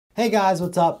Hey guys,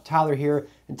 what's up? Tyler here,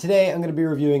 and today I'm going to be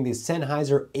reviewing the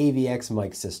Sennheiser AVX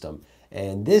mic system.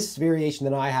 And this variation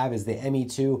that I have is the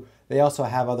ME2. They also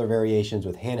have other variations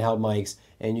with handheld mics,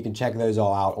 and you can check those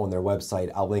all out on their website.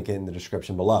 I'll link it in the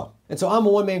description below. And so I'm a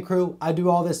one-man crew. I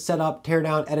do all this setup,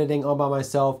 teardown, editing all by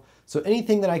myself. So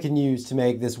anything that I can use to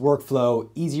make this workflow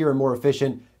easier and more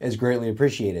efficient is greatly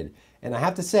appreciated. And I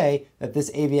have to say that this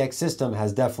AVX system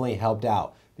has definitely helped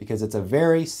out, because it's a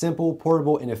very simple,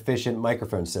 portable, and efficient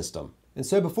microphone system. And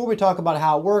so before we talk about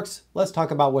how it works, let's talk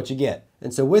about what you get.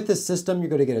 And so with this system, you're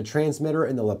going to get a transmitter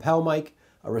in the lapel mic,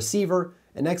 a receiver,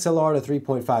 an XLR to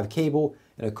 3.5 cable,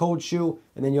 and a cold shoe,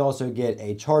 and then you also get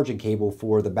a charging cable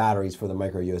for the batteries for the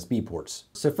micro USB ports.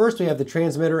 So first we have the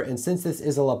transmitter, and since this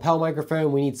is a lapel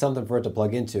microphone, we need something for it to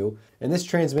plug into. And this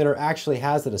transmitter actually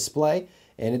has a display,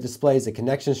 and it displays the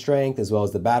connection strength as well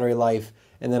as the battery life.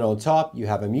 And then on top, you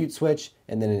have a mute switch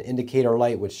and then an indicator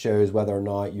light, which shows whether or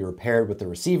not you're paired with the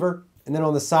receiver. And then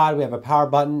on the side, we have a power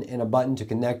button and a button to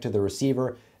connect to the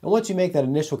receiver. And once you make that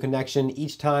initial connection,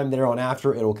 each time thereon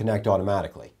after, it'll connect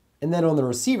automatically. And then on the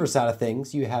receiver side of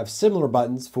things, you have similar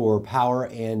buttons for power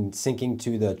and syncing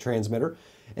to the transmitter.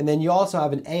 And then you also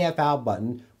have an AF out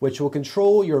button, which will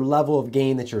control your level of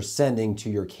gain that you're sending to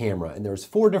your camera. And there's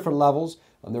 4 different levels.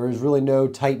 There is really no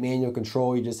tight manual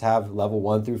control. You just have level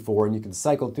 1 through 4, and you can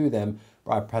cycle through them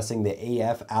by pressing the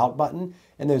AF out button.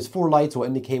 And those 4 lights will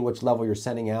indicate which level you're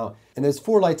sending out. And those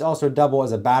 4 lights also double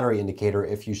as a battery indicator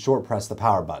if you short press the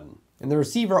power button. And the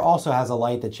receiver also has a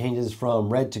light that changes from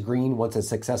red to green once it's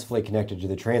successfully connected to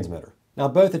the transmitter. Now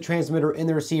both the transmitter and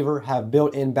the receiver have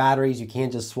built-in batteries. You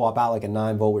can't just swap out like a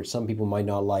 9-volt, which some people might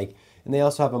not like. And they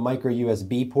also have a micro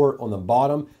USB port on the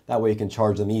bottom. That way you can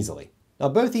charge them easily. Now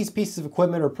both these pieces of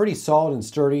equipment are pretty solid and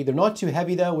sturdy. They're not too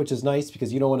heavy though, which is nice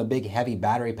because you don't want a big heavy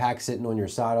battery pack sitting on your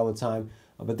side all the time.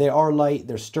 But they are light,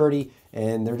 they're sturdy,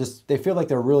 and they feel like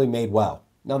they're really made well.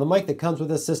 Now the mic that comes with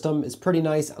this system is pretty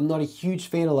nice. I'm not a huge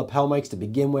fan of lapel mics to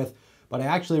begin with, but I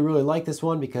actually really like this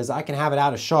one because I can have it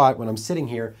out of shot when I'm sitting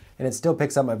here and it still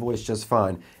picks up my voice just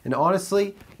fine. And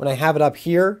honestly, when I have it up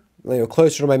here,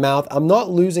 closer to my mouth, I'm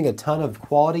not losing a ton of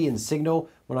quality and signal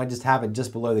when I just have it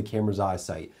just below the camera's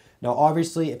eyesight. Now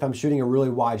obviously, if I'm shooting a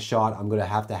really wide shot, I'm going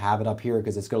to have it up here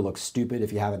because it's going to look stupid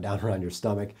if you have it down around your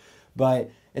stomach. But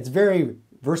it's very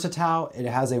versatile. It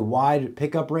has a wide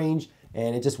pickup range,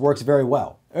 and it just works very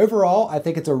well. Overall, I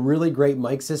think it's a really great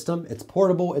mic system. It's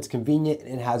portable, it's convenient,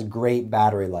 and it has great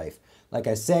battery life. Like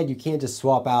I said, you can't just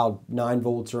swap out 9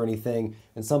 volts or anything,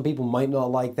 and some people might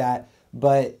not like that,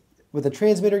 but with a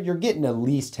transmitter, you're getting at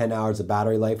least 10 hours of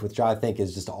battery life, which I think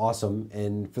is just awesome.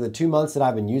 And for the 2 months that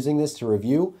I've been using this to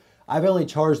review, I've only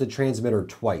charged the transmitter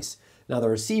twice. Now the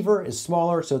receiver is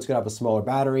smaller, so it's going to have a smaller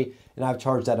battery, and I've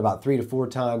charged that about 3 to 4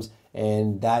 times,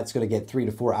 and that's going to get 3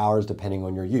 to 4 hours depending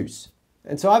on your use.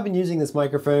 And so I've been using this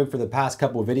microphone for the past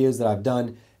couple of videos that I've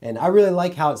done, and I really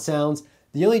like how it sounds.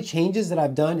 The only changes that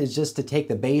I've done is just to take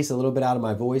the bass a little bit out of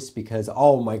my voice, because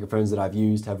all microphones that I've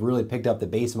used have really picked up the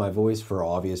bass of my voice for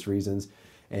obvious reasons.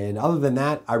 And other than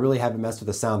that, I really haven't messed with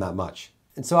the sound that much.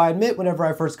 And so I admit, whenever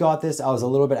I first got this, I was a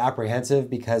little bit apprehensive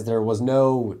because there was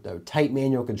no tight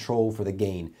manual control for the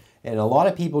gain. And a lot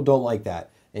of people don't like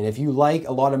that. And if you like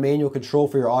a lot of manual control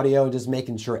for your audio and just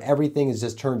making sure everything is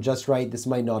just turned just right, this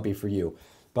might not be for you.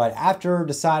 But after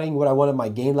deciding what I wanted my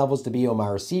gain levels to be on my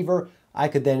receiver, I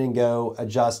could then go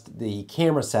adjust the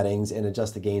camera settings and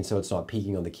adjust the gain so it's not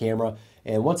peaking on the camera.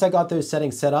 And once I got those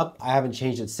settings set up, I haven't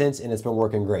changed it since, and it's been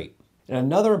working great. And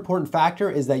another important factor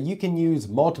is that you can use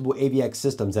multiple AVX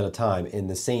systems at a time in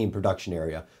the same production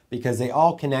area because they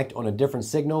all connect on a different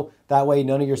signal. That way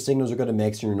none of your signals are going to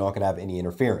mix and you're not going to have any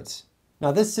interference.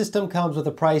 Now this system comes with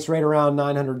a price right around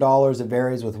 $900. It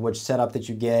varies with which setup that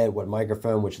you get, what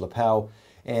microphone, which lapel.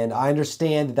 And I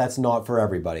understand that that's not for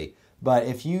everybody. But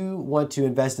if you want to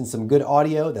invest in some good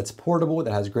audio that's portable,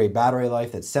 that has great battery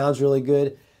life, that sounds really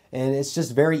good, and it's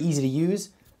just very easy to use,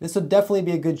 this will definitely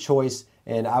be a good choice.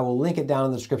 And I will link it down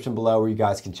in the description below where you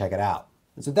guys can check it out.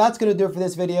 And so that's going to do it for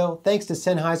this video. Thanks to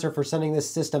Sennheiser for sending this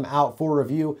system out for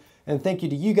review. And thank you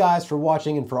to you guys for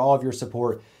watching and for all of your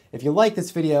support. If you like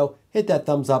this video, hit that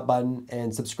thumbs up button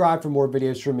and subscribe for more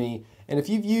videos from me. And if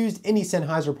you've used any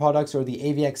Sennheiser products or the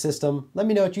AVX system, let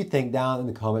me know what you think down in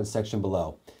the comments section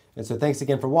below. And so thanks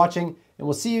again for watching, and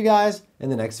we'll see you guys in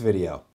the next video.